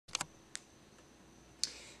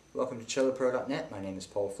Welcome to CelloPro.net. My name is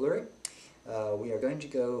Paul Fleury. We are going to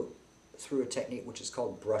go through a technique which is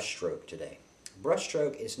called brushstroke today.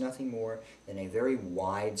 Brushstroke is nothing more than a very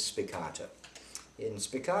wide spiccato. In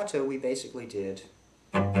spiccato we basically did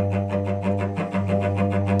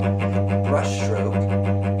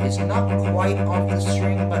brushstroke is not quite off the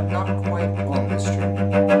string but not quite on the string.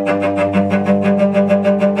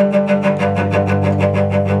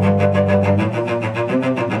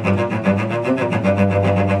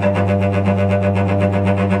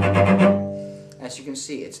 As you can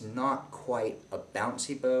see, it's not quite a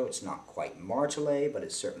bouncy bow, it's not quite martelé, but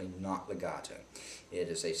it's certainly not legato. It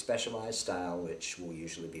is a specialized style which will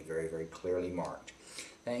usually be very, very clearly marked.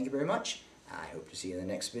 Thank you very much. I hope to see you in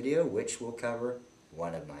the next video, which will cover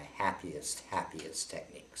one of my happiest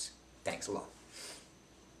techniques. Thanks a lot.